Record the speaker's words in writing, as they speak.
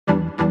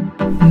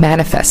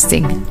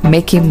Manifesting,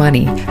 making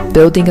money,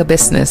 building a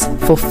business,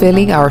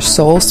 fulfilling our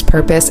soul's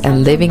purpose,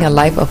 and living a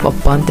life of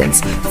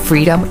abundance,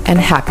 freedom, and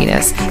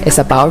happiness is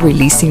about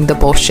releasing the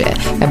bullshit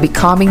and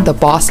becoming the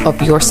boss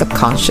of your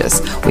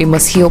subconscious. We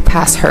must heal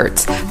past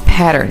hurts,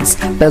 patterns,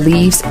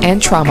 beliefs,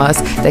 and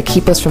traumas that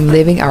keep us from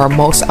living our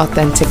most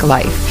authentic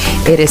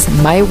life. It is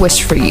my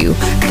wish for you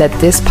that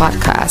this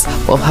podcast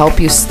will help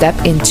you step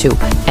into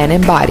and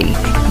embody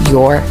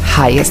your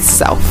highest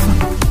self.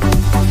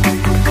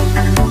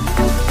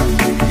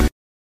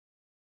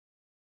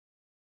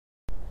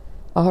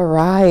 All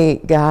right,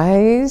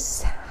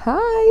 guys.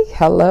 Hi.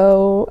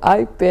 Hello.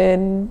 I've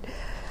been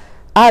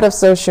out of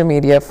social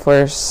media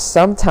for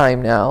some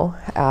time now.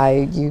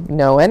 You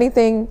know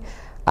anything?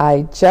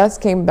 I just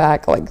came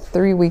back like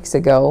 3 weeks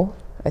ago,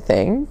 I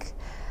think,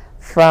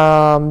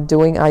 from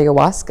doing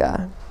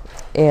ayahuasca.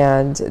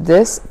 And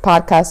this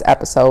podcast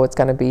episode is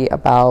going to be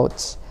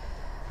about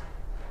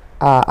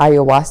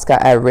ayahuasca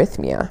at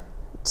Rythmia.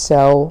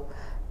 So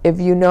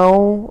if you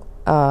know,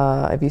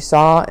 if you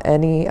saw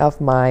any of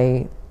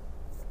my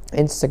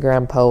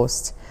Instagram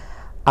post,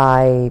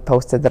 I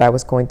posted that I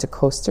was going to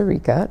Costa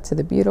Rica, to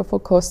the beautiful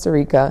Costa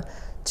Rica,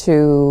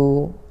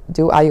 to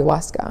do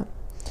ayahuasca.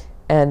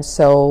 And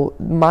so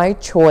my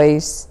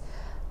choice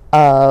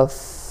of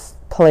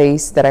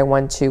place that I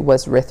went to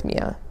was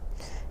Rythmia.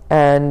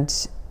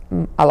 And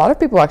a lot of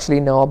people actually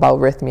know about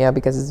Rythmia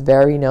because it's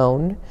very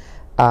known.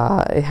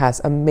 It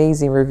has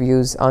amazing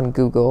reviews on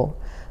Google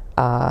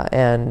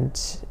and,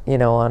 you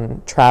know,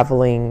 on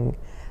traveling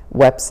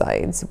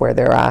websites where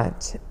they're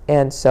at.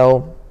 And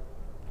so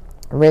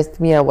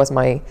Rythmia was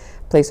my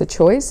place of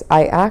choice.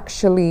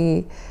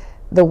 The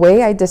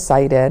way I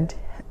decided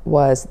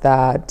was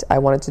that I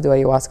wanted to do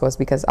ayahuasca was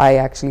because I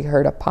actually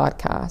heard a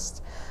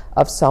podcast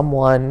of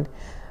someone,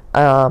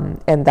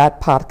 and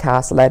that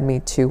podcast led me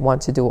to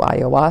want to do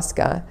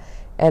ayahuasca.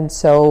 And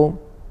so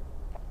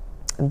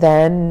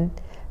then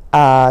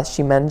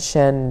she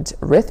mentioned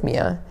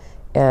Rythmia,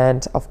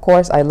 and of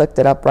course I looked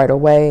it up right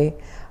away.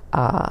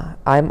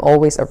 I'm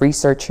always a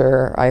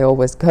researcher. I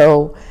always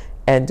go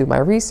and do my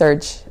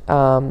research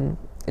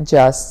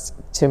just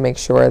to make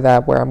sure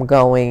that where I'm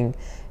going,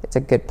 it's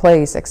a good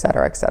place,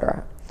 etc.,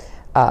 etc.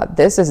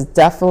 This is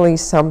definitely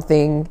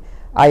something,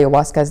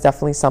 ayahuasca is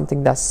definitely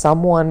something that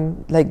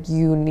someone like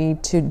you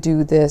need to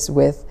do this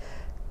with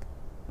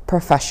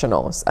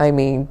professionals. I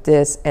mean,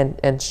 this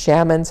and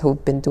shamans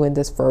who've been doing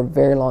this for a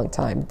very long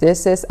time.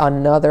 This is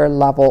another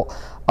level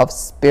of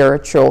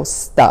spiritual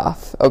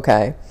stuff,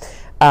 okay?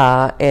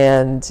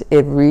 And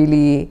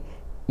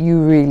you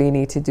really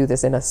need to do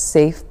this in a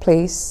safe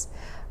place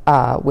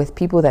with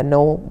people that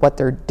know what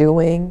they're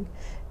doing.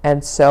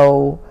 And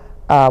so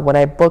when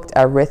I booked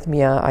at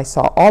Rythmia, I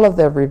saw all of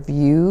the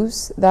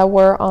reviews that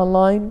were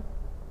online.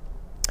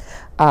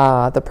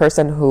 The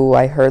person who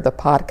I heard the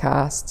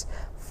podcast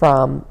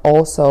from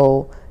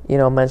also, you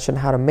know, mentioned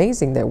how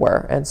amazing they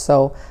were. And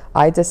so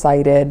I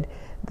decided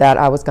that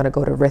I was going to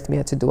go to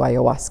Rythmia to do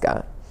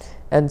ayahuasca.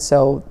 And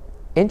so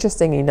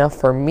interesting enough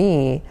for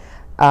me,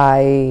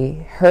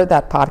 I heard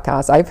that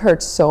podcast. I've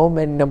heard so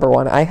many, number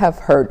one, I have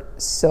heard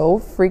so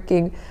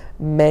freaking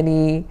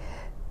many,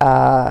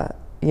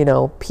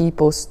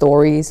 people's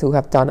stories who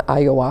have done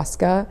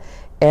ayahuasca.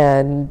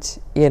 And,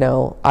 you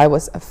know, I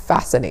was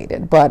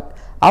fascinated. But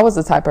I was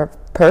the type of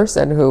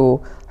person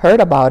who heard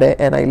about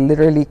it, and I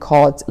literally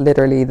called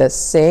the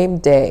same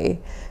day.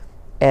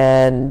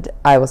 And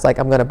I was like,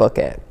 I'm going to book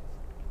it.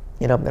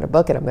 You know, I'm going to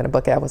book it.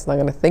 I was not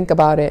going to think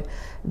about it.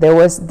 There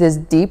was this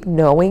deep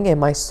knowing in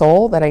my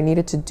soul that I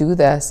needed to do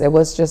this. It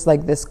was just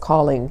like this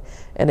calling.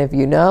 And if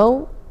you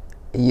know,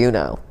 you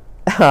know.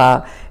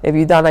 If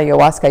you've done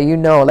ayahuasca, you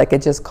know, like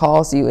it just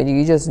calls you and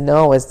you just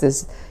know it's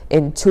this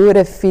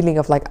intuitive feeling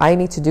of like, I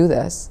need to do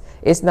this.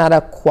 It's not a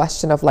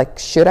question of like,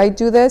 should I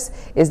do this?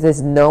 It's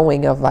this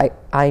knowing of like,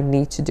 I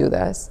need to do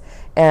this.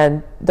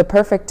 And the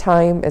perfect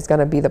time is going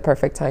to be the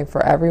perfect time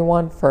for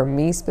everyone, for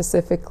me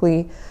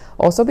specifically.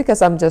 Also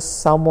because I'm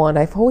just someone,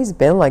 I've always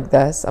been like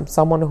this. I'm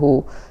someone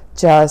who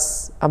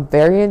I'm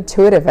very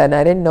intuitive, and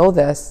I didn't know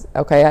this.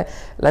 Okay.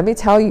 Let me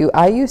tell you,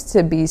 I used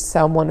to be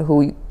someone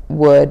who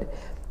would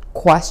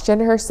question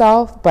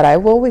herself, but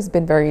I've always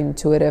been very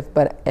intuitive,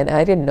 and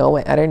I didn't know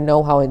it. I didn't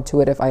know how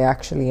intuitive I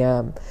actually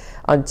am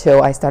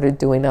until I started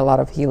doing a lot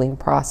of healing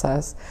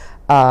process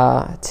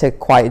to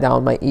quiet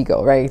down my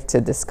ego, right?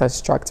 To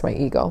deconstruct my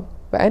ego.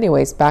 But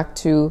anyways, back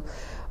to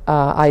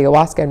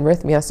ayahuasca and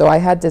Rythmia. So I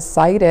had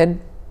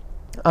decided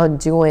on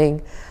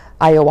doing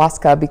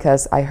ayahuasca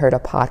because I heard a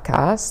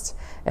podcast,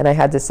 and I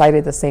had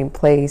decided the same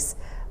place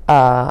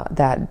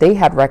that they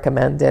had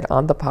recommended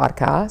on the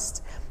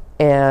podcast.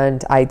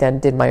 And I then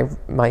did my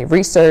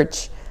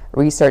research,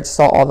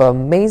 saw all the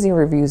amazing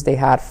reviews they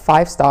had,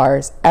 5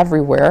 stars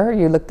everywhere.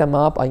 You look them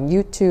up on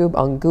YouTube,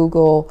 on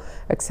Google,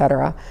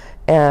 etc.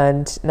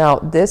 And now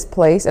this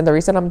place, and the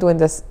reason I'm doing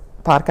this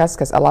podcast,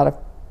 because a lot of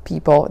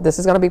people, this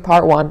is going to be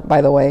part 1, by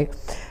the way.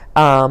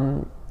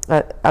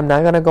 I'm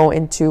not going to go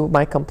into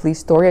my complete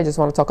story. I just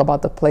want to talk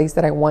about the place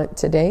that I went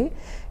today.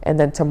 And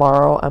then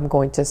tomorrow I'm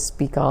going to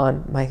speak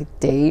on my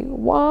day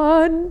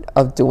 1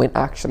 of doing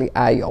actually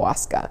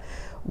ayahuasca,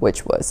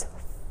 which was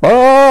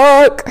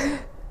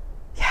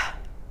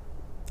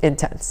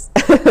intense.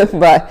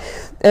 But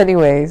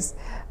anyways,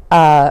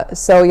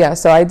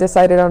 so I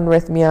decided on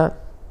Rythmia.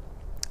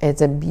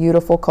 It's in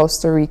beautiful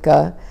Costa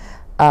Rica.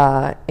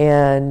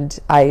 And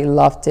I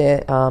loved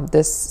it.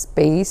 This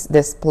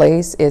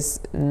place is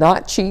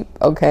not cheap.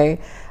 Okay.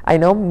 I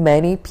know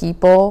many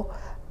people,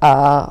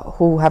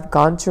 who have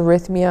gone to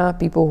Rythmia,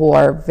 people who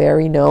are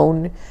very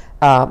known,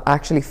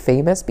 actually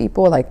famous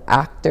people like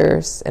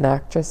actors and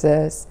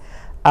actresses.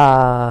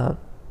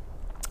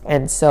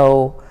 And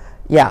so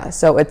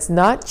it's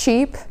not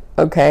cheap.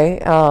 Okay.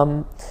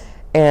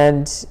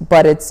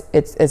 But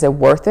is it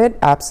worth it?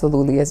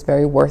 Absolutely. It's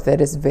very worth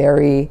it.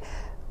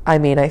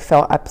 I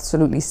felt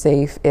absolutely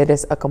safe. It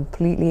is a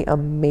completely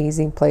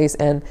amazing place.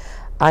 And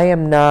I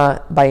am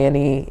not by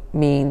any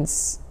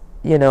means,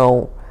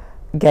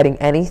 getting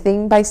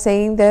anything by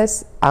saying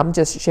this. I'm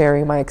just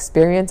sharing my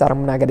experience.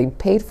 I'm not getting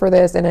paid for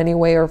this in any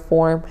way or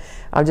form.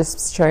 I'm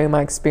just sharing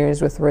my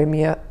experience with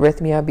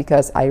Rythmia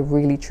because I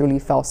really, truly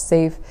felt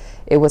safe.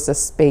 It was a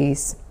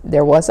space.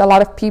 There was a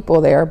lot of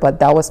people there, but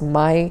that was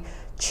my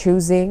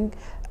choosing.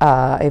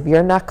 If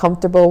you're not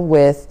comfortable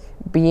with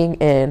being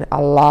with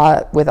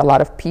a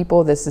lot of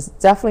people, this is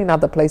definitely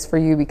not the place for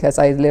you, because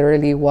I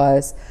literally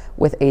was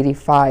with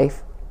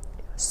 85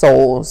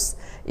 souls,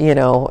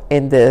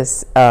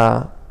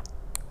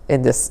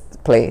 in this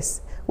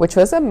place, which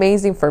was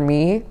amazing for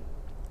me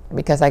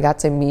because I got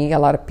to meet a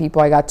lot of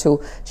people. I got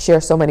to share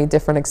so many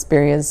different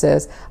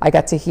experiences. I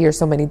got to hear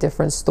so many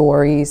different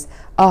stories.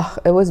 Oh,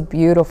 it was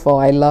beautiful.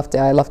 I loved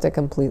it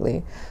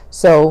completely.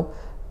 So,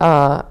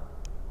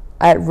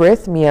 at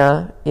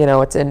Rythmia,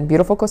 it's in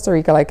beautiful Costa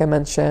Rica, like I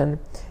mentioned.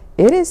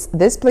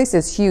 This place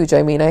is huge.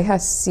 I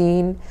have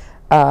seen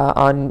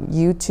on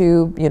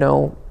YouTube,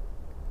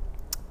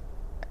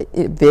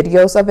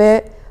 videos of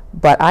it,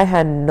 but I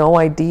had no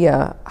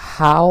idea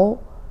how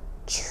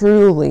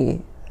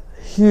truly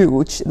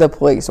huge the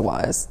place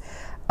was.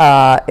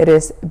 It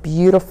is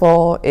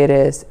beautiful. It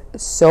is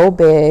so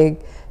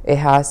big. It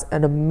has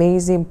an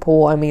amazing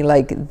pool.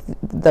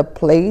 The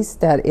place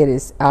that it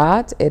is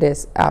at, it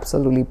is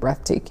absolutely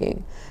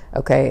breathtaking.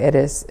 Okay, it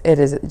is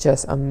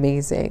just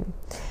amazing.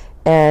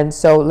 And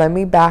so let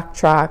me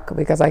backtrack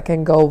because I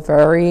can go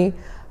very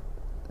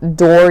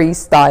Dory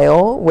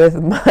style with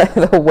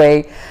the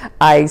way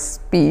I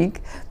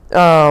speak.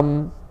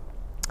 And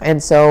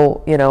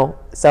so,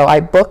 so I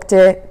booked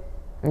it.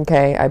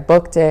 Okay, I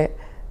booked it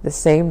the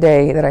same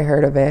day that I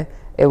heard of it.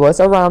 It was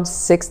around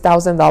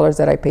 $6,000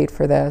 that I paid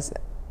for this.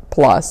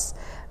 Plus,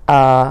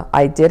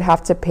 I did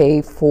have to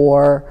pay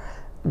for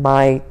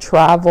my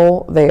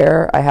travel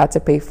there. I had to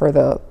pay for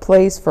the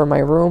place, for my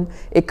room.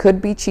 It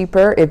could be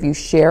cheaper if you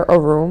share a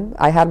room.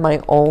 I had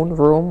my own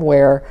room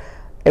where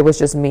it was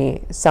just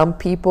me. Some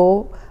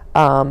people,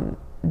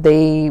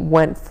 they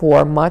went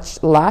for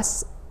much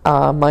less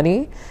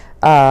money,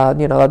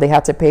 that they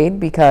had to pay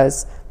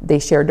because they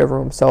shared a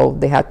room. So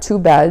they had 2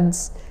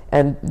 beds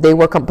and they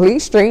were complete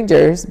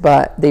strangers,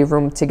 but they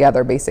roomed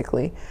together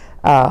basically.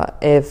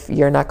 If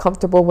you're not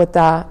comfortable with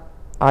that,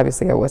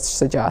 obviously I would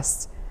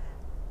suggest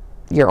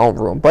your own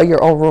room, but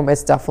your own room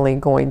is definitely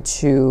going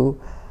to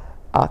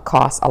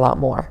cost a lot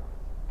more.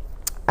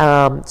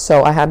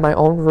 So I had my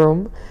own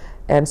room,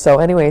 and so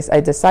anyways, I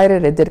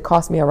decided it did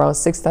cost me around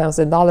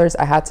 $6,000.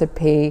 I had to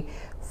pay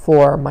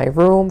for my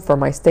room, for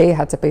my stay. I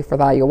had to pay for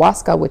the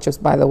ayahuasca, which is,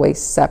 by the way,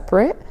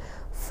 separate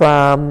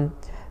from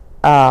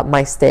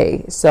my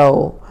stay.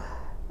 So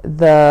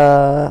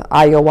the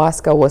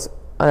ayahuasca was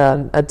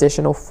an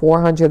additional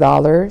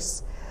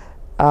 $400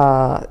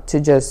 to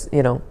just,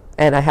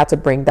 and I had to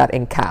bring that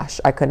in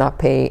cash. I could not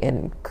pay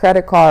in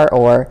credit card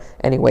or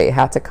anyway. It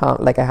had to come,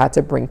 I had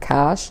to bring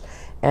cash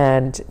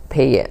and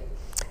pay it.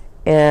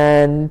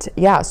 And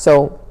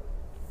so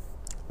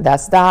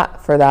that's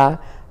that for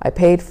that. I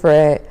paid for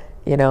it,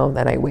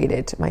 then I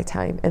waited my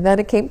time. And then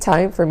it came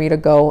time for me to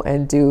go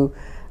and do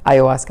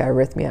ayahuasca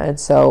Rythmia. And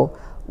so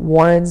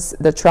once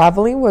the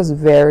traveling was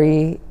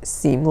very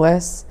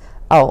seamless.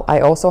 Oh, I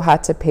also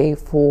had to pay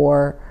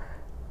for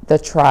the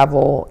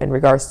travel in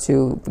regards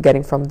to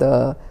getting from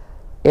the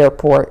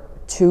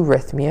airport to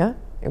Rythmia.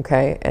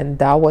 Okay. And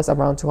that was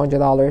around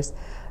 $200,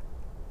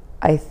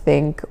 I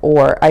think,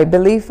 or I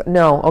believe.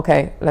 No.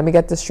 Okay. Let me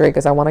get this straight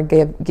because I want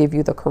to give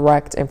you the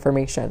correct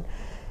information.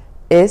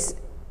 I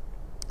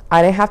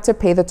didn't have to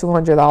pay the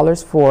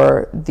 $200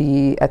 for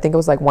I think it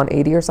was like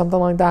 $180 or something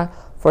like that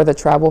for the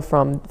travel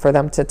for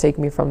them to take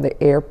me from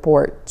the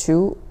airport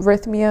to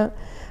Rythmia.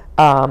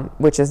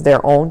 Which is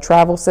their own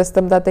travel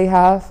system that they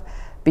have,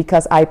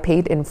 because I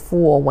paid in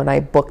full when I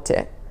booked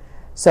it.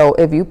 So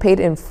if you paid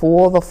in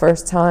full the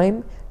first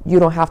time, you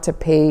don't have to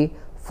pay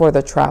for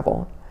the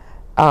travel.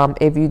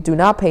 If you do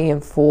not pay in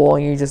full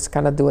and you just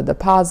kind of do a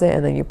deposit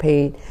and then you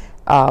pay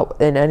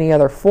in any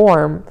other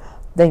form,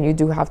 then you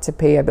do have to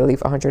pay, I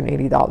believe,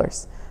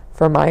 $180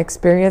 for my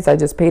experience. I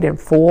just paid in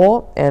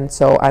full, and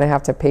so I didn't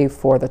have to pay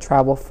for the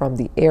travel from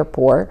the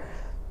airport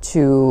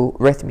to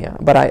Rythmia.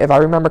 But if I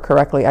remember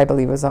correctly, I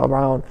believe it was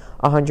around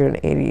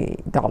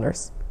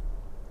 $180.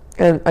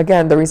 And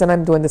again, the reason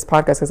I'm doing this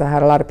podcast is because I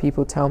had a lot of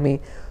people tell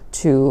me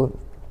to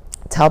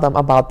tell them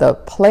about the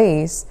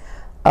place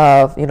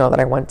of, that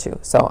I went to.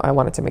 So I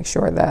wanted to make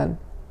sure that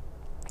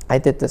I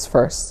did this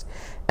first.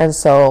 And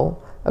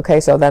so,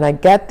 so then I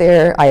get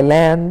there, I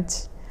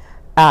land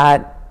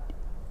at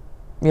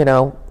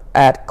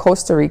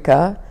Costa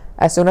Rica.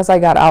 As soon as I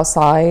got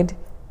outside,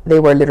 they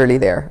were literally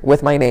there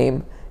with my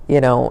name,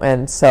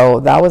 and so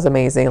that was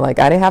amazing. Like,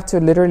 I didn't have to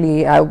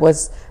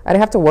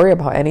worry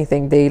about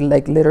anything. They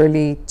like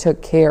literally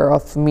took care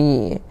of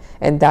me.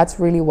 And that's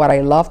really what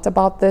I loved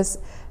about this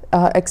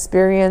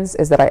experience,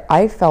 is that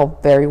I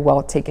felt very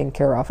well taken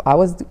care of.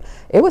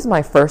 It was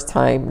my first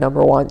time,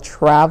 number one,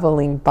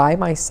 traveling by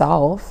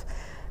myself,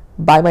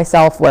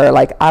 where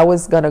like I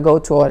was going to go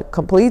to a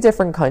completely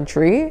different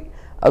country.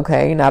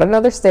 Okay, not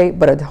another state,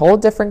 but a whole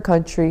different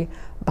country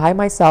by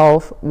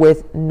myself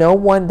with no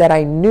one that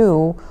I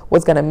knew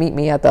was going to meet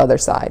me at the other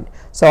side.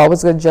 So I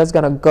was just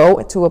going to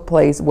go to a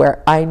place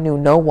where I knew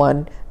no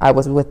one, I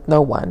was with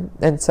no one.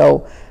 And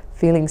so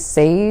feeling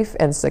safe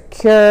and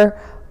secure,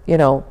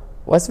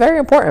 was very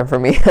important for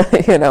me.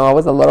 I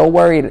was a little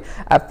worried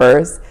at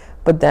first,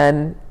 but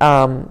then,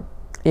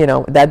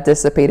 that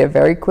dissipated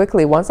very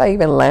quickly once I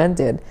even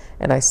landed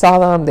and I saw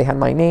them. They had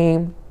my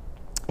name.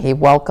 He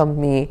welcomed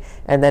me,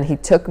 and then he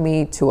took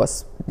me to a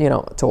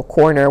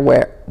corner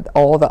where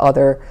all the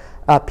other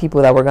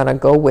people that were gonna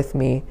go with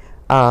me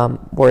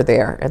were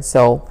there. And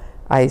so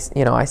I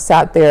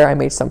sat there. I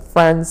made some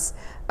friends.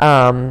 We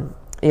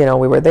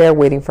were there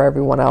waiting for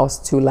everyone else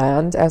to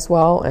land as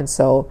well, and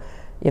so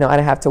I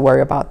didn't have to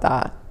worry about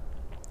that.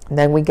 And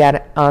then we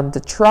get on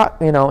the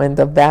truck, in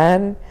the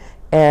van,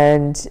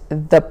 and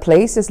the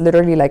place is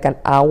literally like an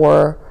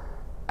hour.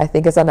 I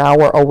think it's an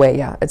hour away.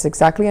 Yeah, it's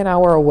exactly an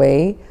hour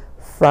away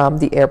from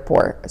the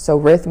airport. So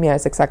Rythmia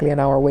is exactly an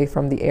hour away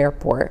from the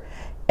airport,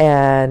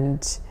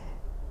 and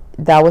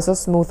that was a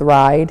smooth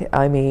ride.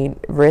 I mean,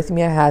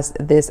 Rythmia has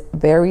this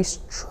very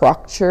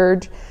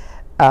structured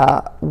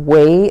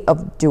way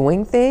of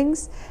doing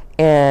things,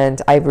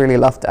 and I really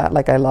loved that.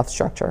 Like, I love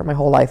structure. My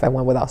whole life I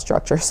went without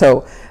structure,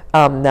 so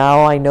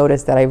now I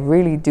notice that I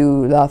really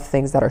do love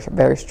things that are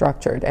very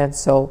structured. And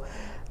so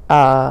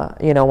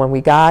when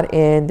we got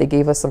in, they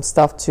gave us some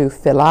stuff to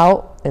fill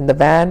out in the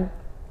van.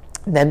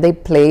 Then they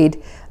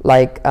played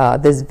like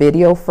this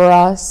video for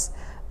us,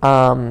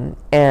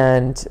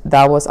 and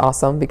that was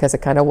awesome because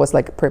it kind of was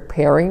like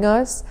preparing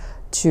us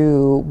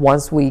to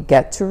once we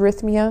get to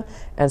Rythmia.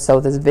 And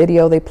so this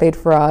video they played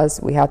for us,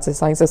 we had to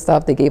sign some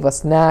stuff. They gave us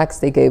snacks,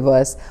 they gave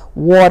us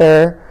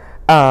water.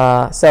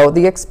 So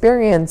the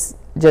experience,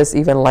 just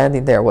even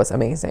landing there, was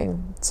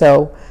amazing.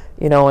 So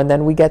and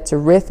then we get to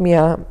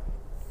Rythmia,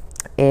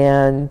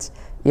 and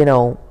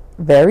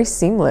very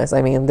seamless.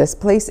 I mean, this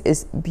place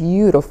is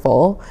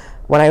beautiful.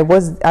 When I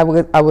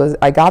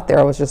got there,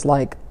 I was just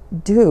like,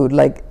 dude,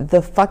 like,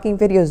 the fucking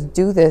videos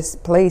do this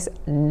place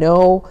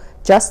no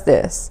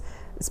justice.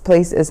 This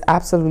place is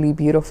absolutely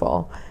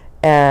beautiful.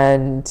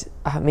 And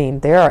I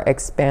mean, they are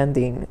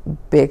expanding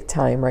big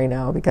time right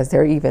now because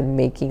they're even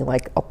making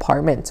like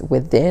apartments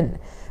within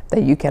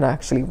that you can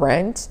actually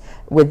rent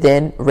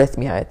within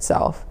Rythmia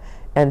itself.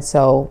 And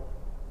so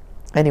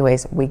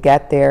anyways, we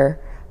get there.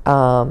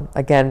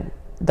 Again,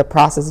 the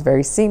process is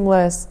very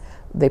seamless.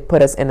 They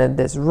put us in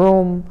this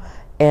room,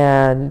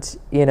 and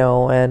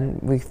and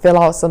we fill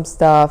out some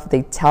stuff.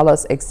 They tell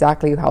us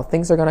exactly how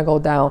things are going to go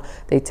down.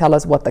 They tell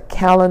us what the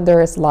calendar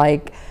is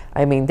like.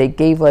 I mean, they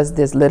gave us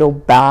this little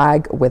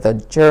bag with a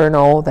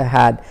journal that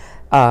had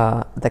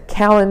the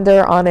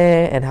calendar on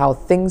it and how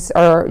things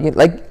are.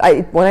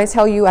 When I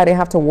tell you I didn't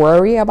have to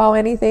worry about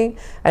anything,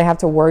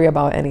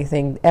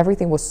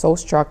 Everything was so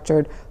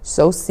structured,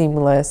 so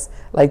seamless.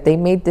 Like, they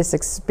made this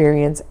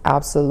experience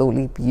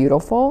absolutely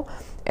beautiful.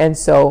 And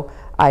so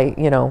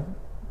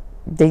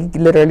they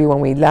literally, when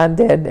we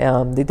landed,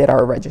 they did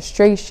our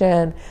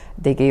registration.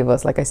 They gave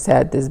us, like I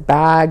said, this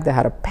bag that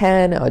had a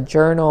pen, a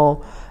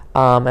journal,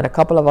 and a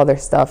couple of other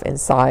stuff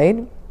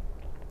inside.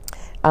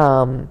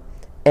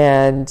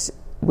 And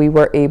we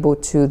were able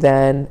to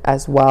then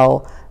as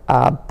well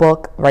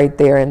book right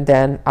there and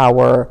then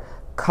our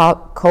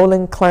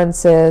colon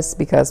cleanses,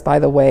 because, by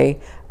the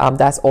way,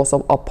 that's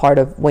also a part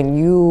of when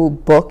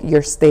you book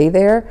your stay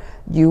there.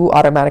 You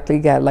automatically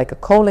get like a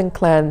colon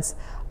cleanse,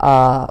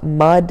 a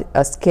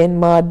skin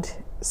mud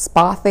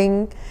spa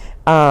thing,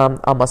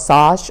 a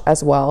massage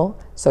as well.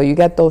 So you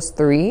get those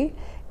 3,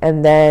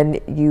 and then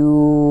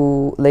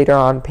you later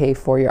on pay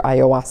for your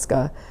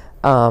ayahuasca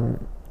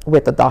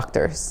with the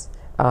doctors,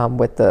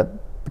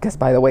 because,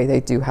 by the way, they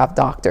do have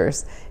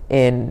doctors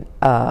in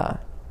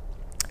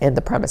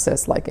the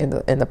premises, like in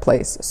the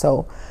place.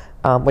 So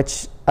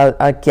which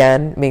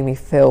again made me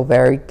feel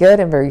very good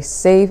and very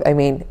safe. I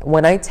mean,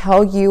 when I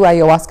tell you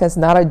ayahuasca is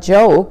not a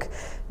joke,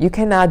 you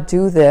cannot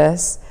do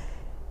this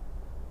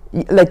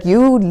Like,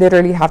 you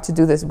literally have to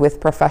do this with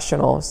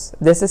professionals.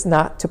 This is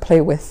not to play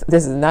with.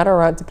 This is not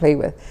around to play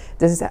with.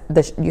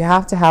 You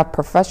have to have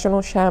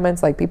professional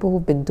shamans, like people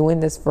who've been doing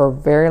this for a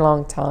very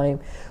long time,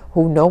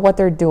 who know what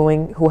they're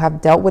doing, who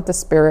have dealt with the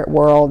spirit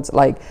world.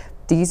 Like,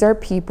 these are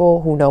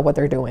people who know what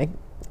they're doing.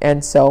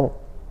 And so,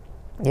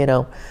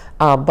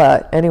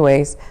 but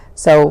anyways,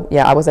 so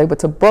yeah, I was able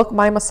to book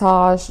my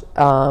massage.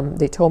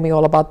 They told me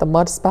all about the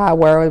mud spa,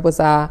 where it was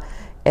at,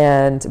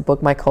 and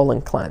book my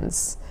colon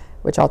cleanse,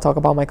 which I'll talk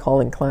about my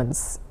colon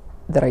cleanse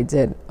that I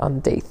did on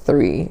day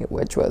 3,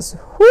 which was,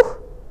 whew,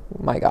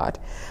 my God.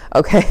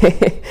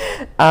 Okay.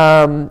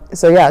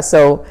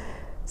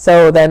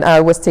 So then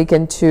I was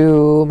taken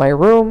to my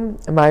room.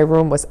 My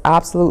room was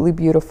absolutely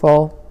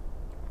beautiful.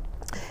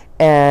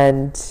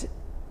 And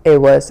it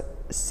was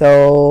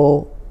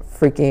so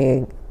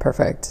freaking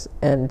perfect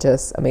and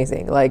just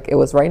amazing. Like, it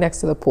was right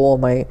next to the pool,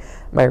 my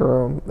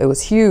room. It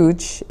was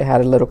huge. It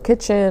had a little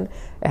kitchen.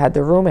 It had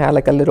the room. It had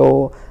like a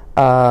little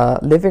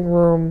living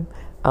room.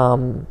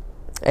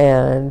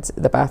 And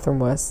the bathroom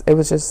was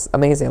just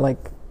amazing.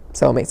 Like,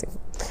 so amazing.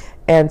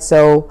 And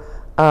so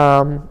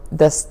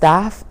the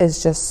staff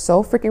is just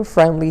so freaking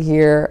friendly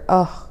here.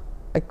 Oh,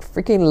 I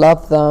freaking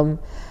love them.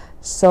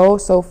 So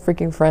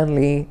freaking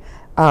friendly.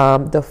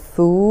 The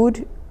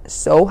food,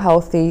 so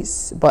healthy,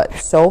 but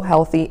so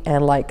healthy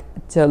and like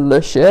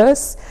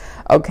delicious.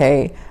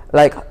 Okay,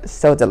 like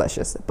so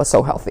delicious, but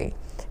so healthy.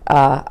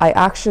 I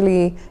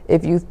actually,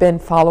 if you've been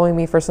following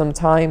me for some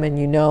time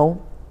and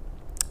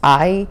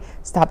I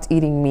stopped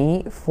eating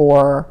meat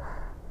for,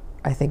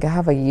 I think I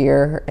have a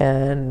year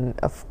and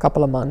a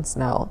couple of months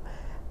now.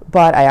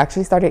 But I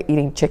actually started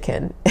eating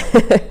chicken.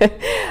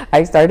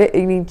 I started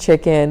eating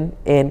chicken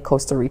in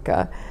Costa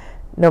Rica.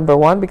 Number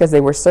 1, because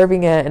they were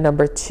serving it. And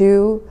number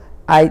 2,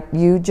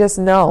 you just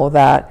know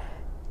that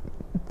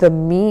the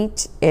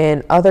meat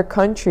in other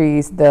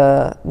countries,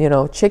 the,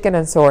 chicken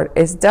and sort,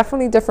 is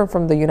definitely different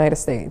from the United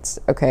States.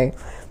 Okay.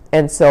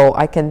 And so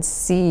I can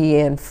see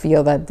and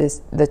feel that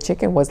the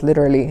chicken was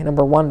literally,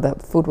 number 1, the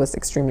food was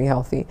extremely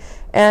healthy.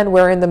 And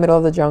we're in the middle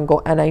of the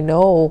jungle. And I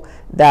know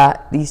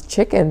that these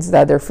chickens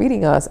that they're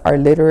feeding us are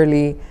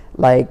literally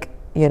like,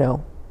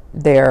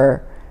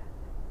 they're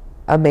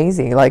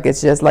amazing. Like,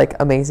 it's just like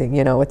amazing.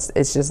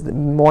 It's just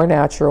more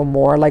natural,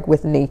 more like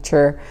with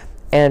nature.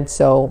 And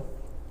so,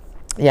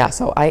 yeah,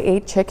 so I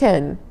ate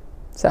chicken.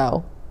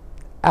 So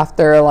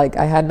after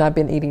I had not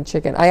been eating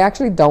chicken, I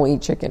actually don't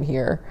eat chicken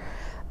here.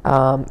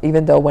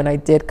 Even though when I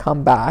did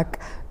come back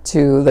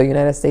to the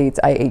United States,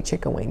 I ate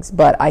chicken wings,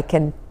 but I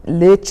can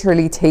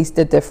literally taste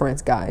the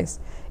difference, guys.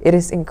 It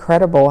is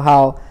incredible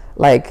how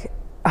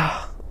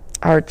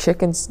our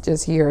chickens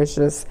just here is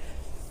just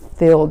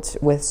filled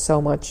with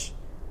so much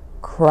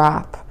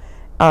crap.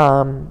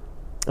 And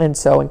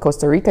so in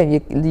Costa Rica,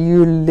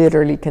 you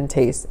literally can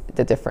taste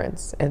the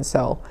difference. And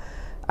so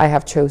I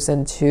have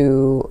chosen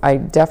I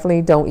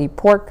definitely don't eat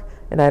pork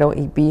and I don't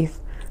eat beef.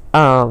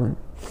 And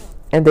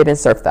they didn't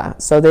serve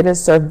that. So they didn't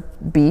serve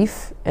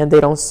beef and they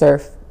don't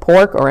serve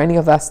pork or any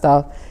of that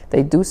stuff.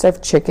 They do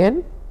serve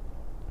chicken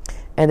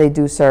and they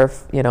do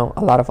serve, a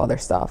lot of other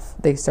stuff.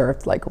 They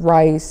served like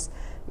rice,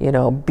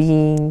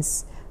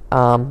 beans,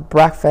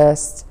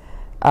 breakfast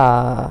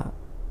and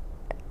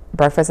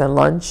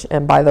lunch.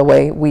 And by the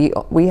way,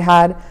 we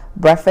had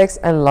breakfast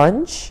and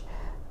lunch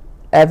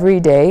every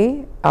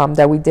day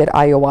that we did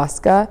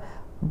ayahuasca.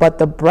 But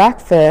the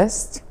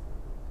breakfast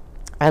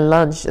and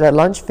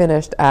lunch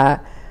finished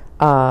at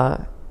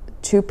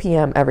 2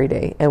 p.m. every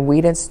day, and we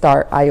didn't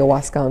start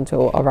ayahuasca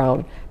until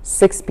around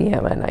 6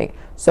 p.m. at night.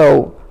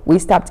 So we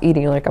stopped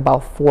eating like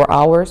about 4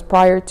 hours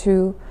prior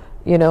to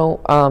doing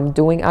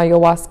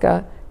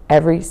ayahuasca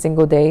every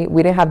single day.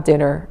 We didn't have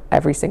dinner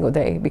every single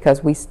day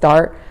because we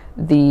start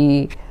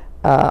the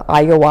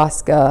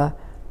ayahuasca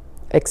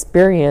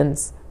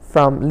experience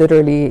from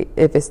literally,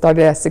 if it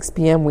started at 6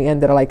 p.m. we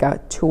ended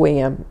at 2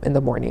 a.m. in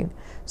the morning.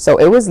 So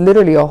it's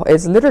literally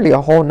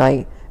a whole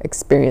night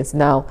experience.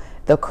 Now,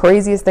 the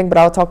craziest thing, but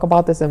I'll talk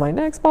about this in my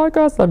next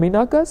podcast. Let me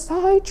not get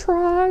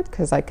sidetracked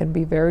because I can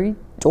be very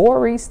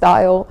Dory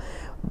style.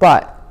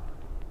 But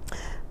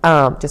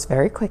just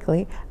very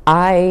quickly,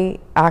 I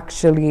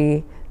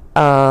actually,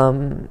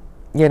 it's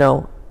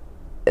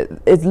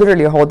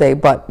literally a whole day.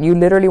 But you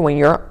literally, when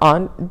you're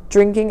on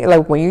drinking,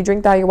 when you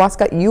drink the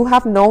ayahuasca, you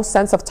have no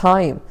sense of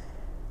time,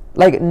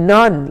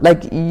 none.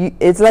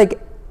 It's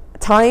like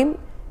time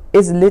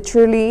is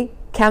literally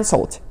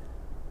canceled.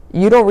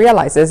 You don't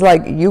realize. It's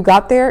like you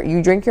got there,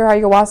 you drink your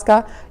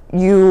ayahuasca,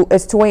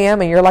 it's 2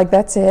 a.m. and you're like,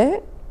 that's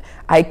it?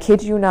 I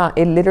kid you not.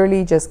 It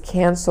literally just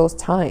cancels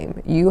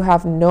time. You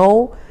have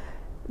no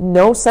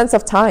sense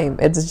of time.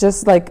 It's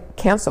just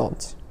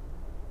canceled.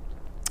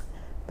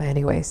 But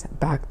anyways,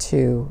 back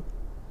to,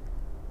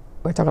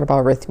 we're talking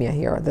about Rythmia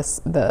here,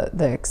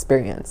 the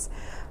experience.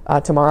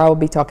 Tomorrow I will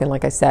be talking,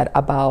 like I said,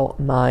 about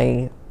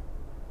my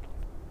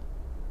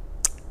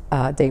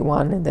day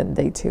 1 and then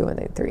day 2 and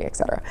day 3,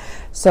 etc.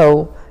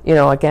 So,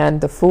 again,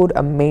 the food,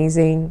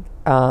 amazing.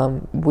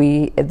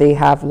 They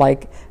have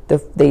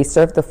they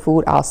serve the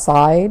food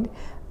outside.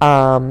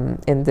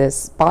 in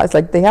this spot. It's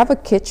like they have a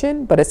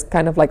kitchen, but it's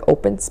kind of like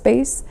open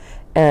space,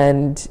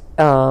 and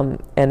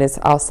it's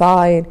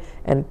outside,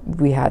 and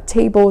we had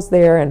tables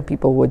there, and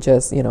people would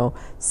just,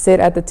 sit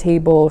at the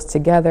tables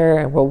together,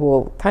 and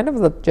we'll kind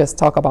of just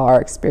talk about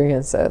our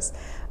experiences.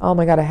 Oh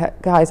my God,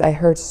 guys, I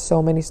heard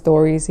so many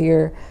stories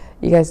here.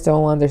 You guys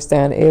don't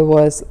understand. It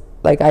was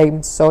like,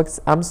 I'm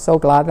so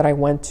glad that I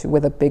went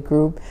with a big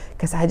group,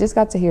 because I just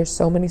got to hear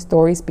so many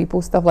stories,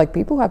 people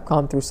have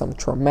gone through some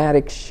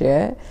traumatic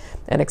shit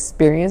and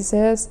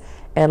experiences,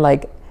 and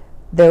like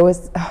there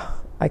was,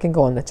 I can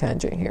go on the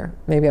tangent here.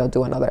 Maybe I'll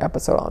do another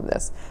episode on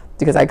this,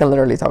 because I can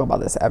literally talk about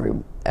this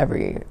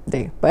every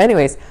day. But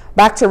anyways,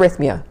 back to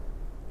Rythmia.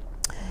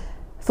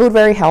 Food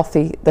very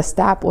healthy. The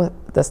staff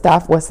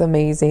was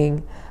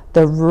amazing.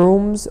 The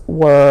rooms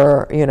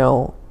were,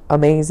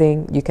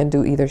 amazing. You can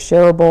do either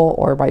shareable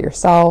or by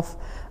yourself.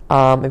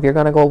 If you're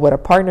gonna go with a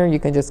partner, you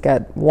can just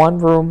get one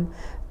room,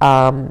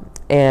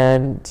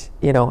 and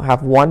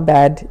have one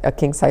bed, a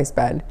king size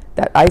bed.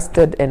 That I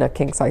stood in a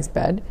king size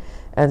bed,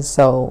 and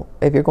so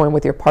if you're going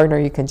with your partner,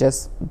 you can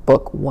just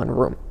book one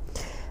room.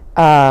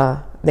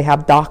 They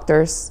have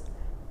doctors,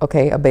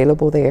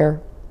 available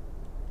there.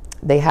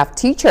 They have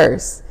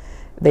teachers.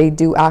 They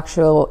do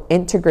actual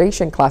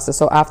integration classes.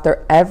 So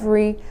after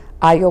every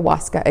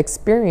ayahuasca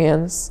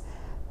experience,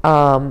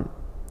 the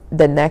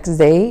next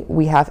day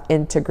we have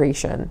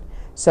integration.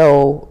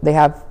 So they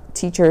have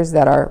teachers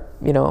that are,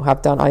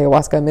 have done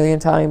ayahuasca a million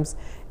times,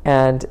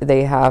 and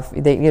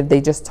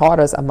they just taught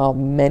us about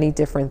many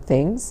different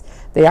things.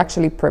 They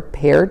actually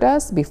prepared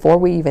us before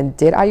we even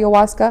did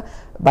ayahuasca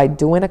by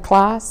doing a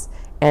class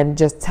and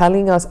just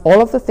telling us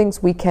all of the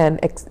things we can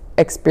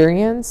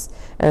experience.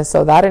 And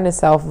so that in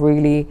itself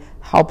really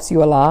helps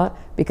you a lot,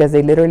 because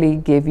they literally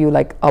give you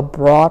like a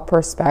broad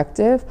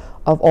perspective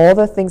of all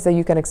the things that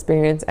you can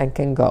experience and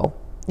can go,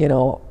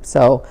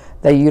 so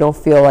that you don't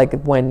feel like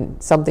when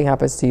something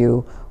happens to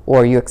you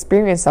or you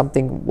experience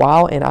something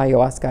while in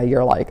ayahuasca,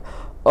 you're like,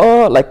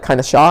 oh, like kind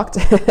of shocked.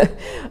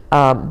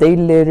 They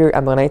literally,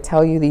 and when I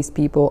tell you, these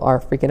people are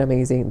freaking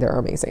amazing. They're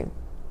amazing.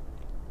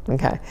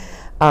 Okay.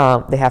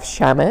 They have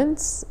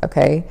shamans.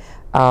 Okay.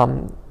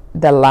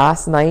 The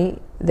last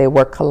night they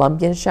were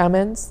Colombian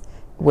shamans,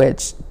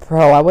 which,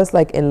 bro, I was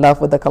like in love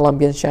with the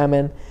Colombian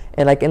shaman,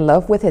 and like in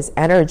love with his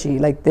energy.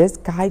 Like this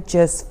guy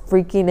just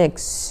freaking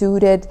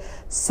exuded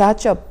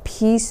such a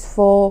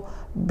peaceful,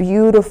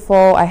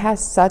 beautiful, I had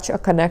such a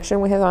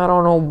connection with him. I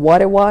don't know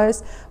what it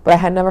was, but I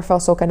had never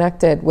felt so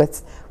connected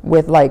with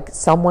like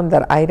someone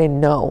that I didn't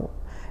know.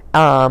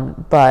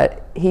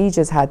 But he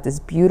just had this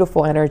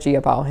beautiful energy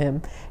about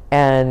him,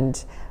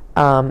 and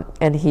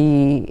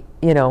he,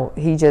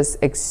 he just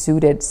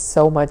exuded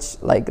so much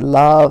like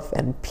love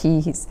and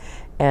peace,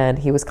 and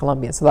he was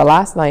Colombian. So the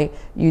last night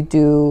you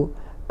do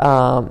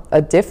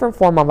a different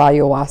form of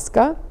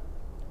ayahuasca,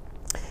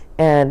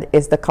 and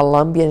it's the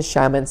Colombian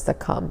shamans that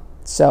come.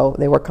 So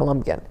they were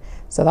Colombian.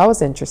 So that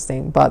was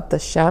interesting. But the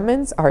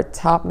shamans are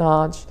top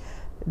notch.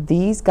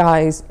 These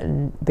guys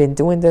been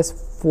doing this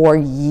for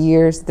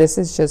years. This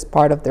is just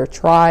part of their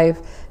tribe.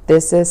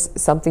 This is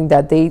something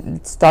that they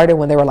started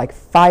when they were like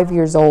 5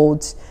 years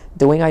old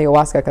doing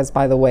ayahuasca. Because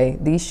by the way,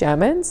 these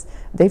shamans,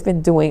 they've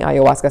been doing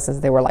ayahuasca since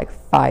they were like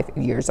 5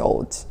 years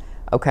old.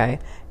 Okay.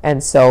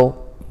 And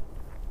so,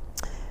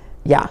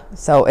 yeah,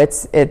 so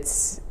it's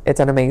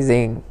an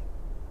amazing,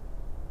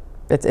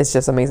 it's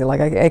just amazing. Like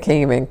I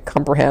can't even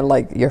comprehend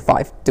like you're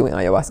 5 doing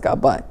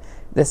ayahuasca, but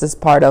this is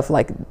part of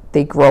like,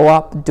 they grow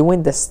up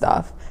doing this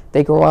stuff.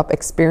 They grow up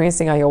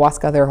experiencing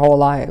ayahuasca their whole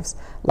lives.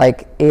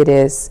 Like it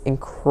is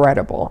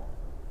incredible.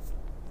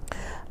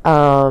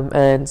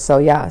 And so,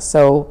 yeah,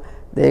 so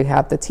they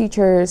have the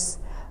teachers,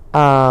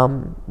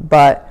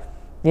 but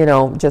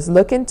just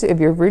look into, if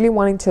you're really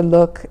wanting to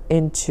look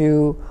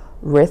into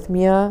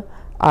Rythmia,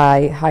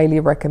 I highly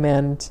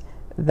recommend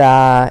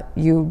that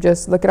you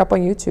just look it up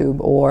on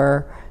YouTube,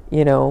 or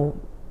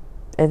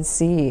and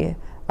see.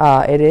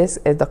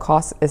 The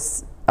cost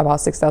is about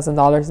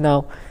 $6,000.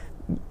 Now,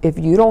 if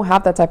you don't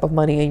have that type of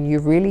money and you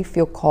really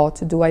feel called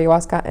to do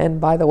ayahuasca, and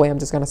by the way, I'm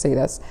just gonna say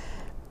this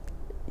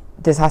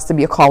has to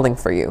be a calling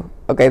for you.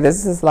 Okay,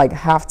 this is like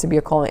have to be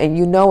a calling, and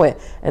it.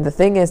 And the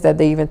thing is that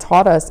they even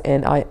taught us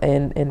in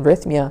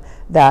Rythmia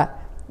that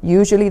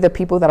usually the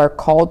people that are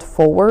called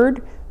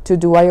forward to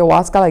do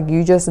ayahuasca, like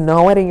you just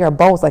know it in your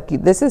bones. Like you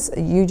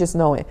just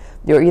know it.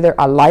 You're either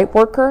a light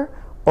worker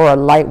or a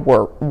light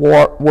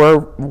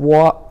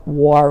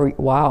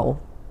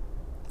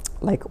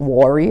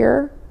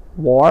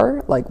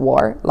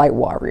light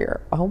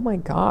warrior. Oh my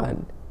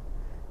God,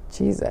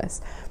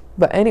 Jesus.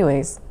 But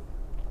anyways,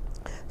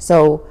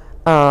 so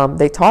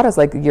they taught us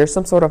like you're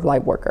some sort of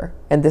light worker,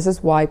 and this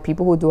is why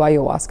people who do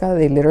ayahuasca,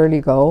 they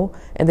literally go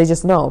and they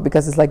just know,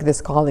 because it's like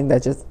this calling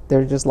that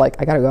they're just like,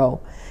 I gotta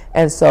go.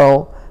 And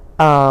so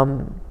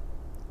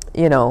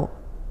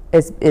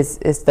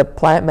it's the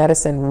plant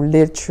medicine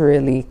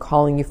literally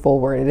calling you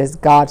forward. It is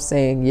God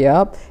saying,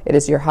 yep. It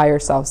is your higher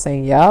self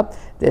saying, yep,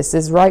 this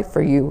is right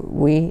for you.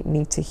 We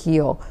need to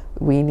heal.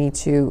 We need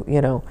to,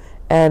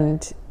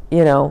 and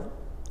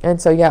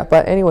so, yeah.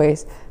 But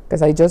anyways,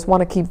 because I just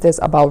want to keep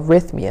this about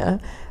Rythmia,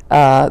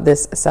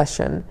 this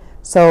session.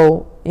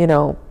 So,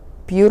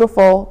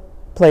 beautiful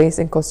place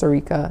in Costa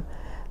Rica.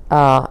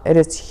 It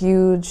is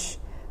huge.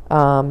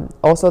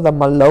 Also the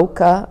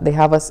Maloca, they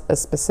have a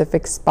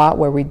specific spot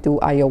where we do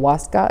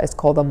ayahuasca. It's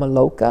called the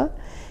Maloca.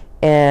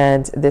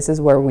 And this is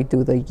where we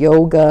do the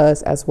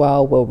yogas as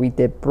well, where we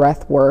did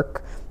breath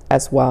work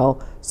as well.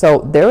 So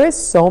there is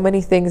so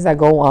many things that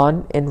go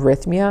on in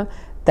Rythmia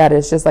that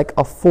is just like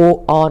a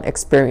full-on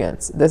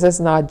experience. This is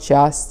not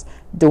just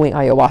doing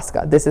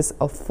ayahuasca. This is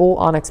a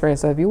full-on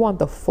experience. So if you want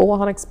the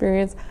full-on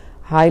experience,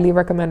 highly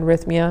recommend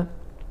Rythmia.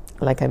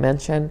 Like I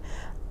mentioned,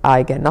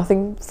 I get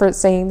nothing for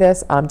saying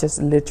this. I'm just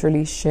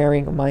literally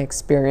sharing my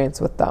experience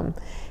with them.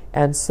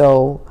 And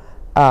so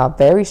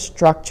very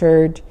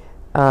structured,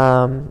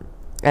 and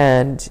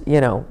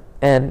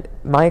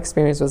my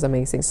experience was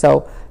amazing.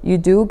 So you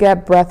do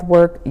get breath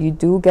work, you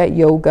do get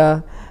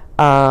yoga,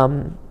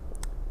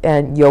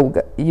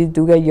 you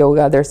do get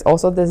yoga. There's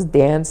also this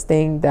dance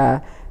thing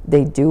that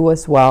they do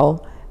as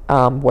well,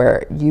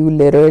 where you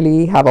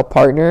literally have a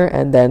partner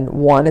and then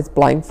one is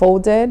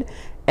blindfolded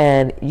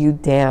and you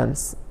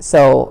dance.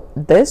 So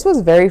this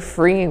was very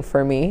freeing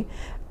for me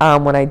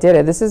when I did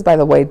it. This is, by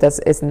the way,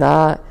 it's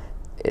not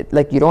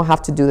like you don't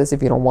have to do this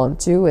if you don't want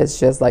to. It's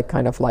just like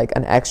kind of like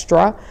an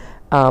extra.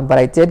 But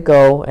I did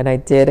go and I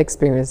did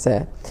experience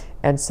it.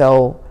 And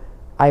so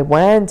I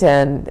went,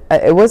 and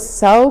it was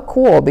so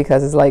cool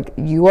because it's like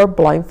you are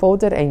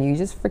blindfolded and you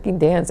just freaking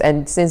dance.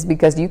 And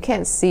because you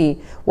can't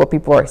see what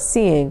people are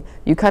seeing,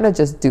 you kind of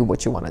just do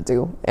what you want to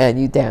do and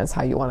you dance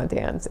how you want to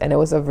dance. And it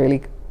was a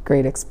really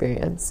great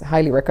experience.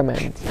 Highly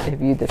recommend if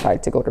you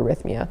decide to go to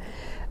Rythmia.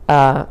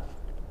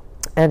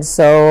 And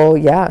so,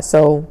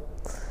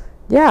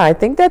 I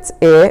think that's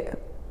it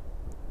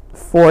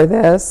for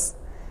this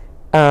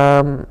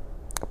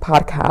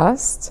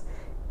podcast.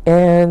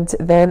 And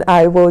then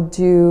I will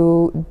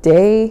do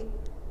day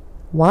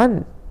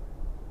 1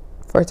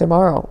 for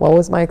tomorrow. What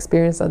was my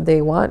experience on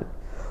day 1?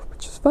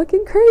 Which is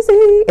fucking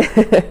crazy.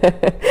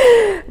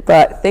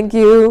 But thank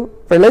you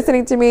for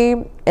listening to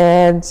me.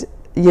 And,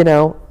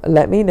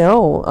 let me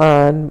know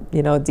on,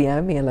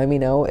 DM me and let me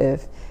know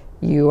if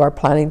you are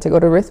planning to go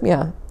to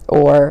Rythmia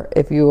or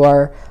if you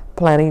are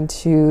planning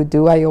to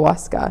do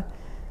ayahuasca.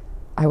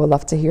 I would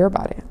love to hear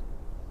about it.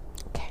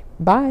 Okay,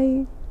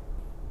 bye.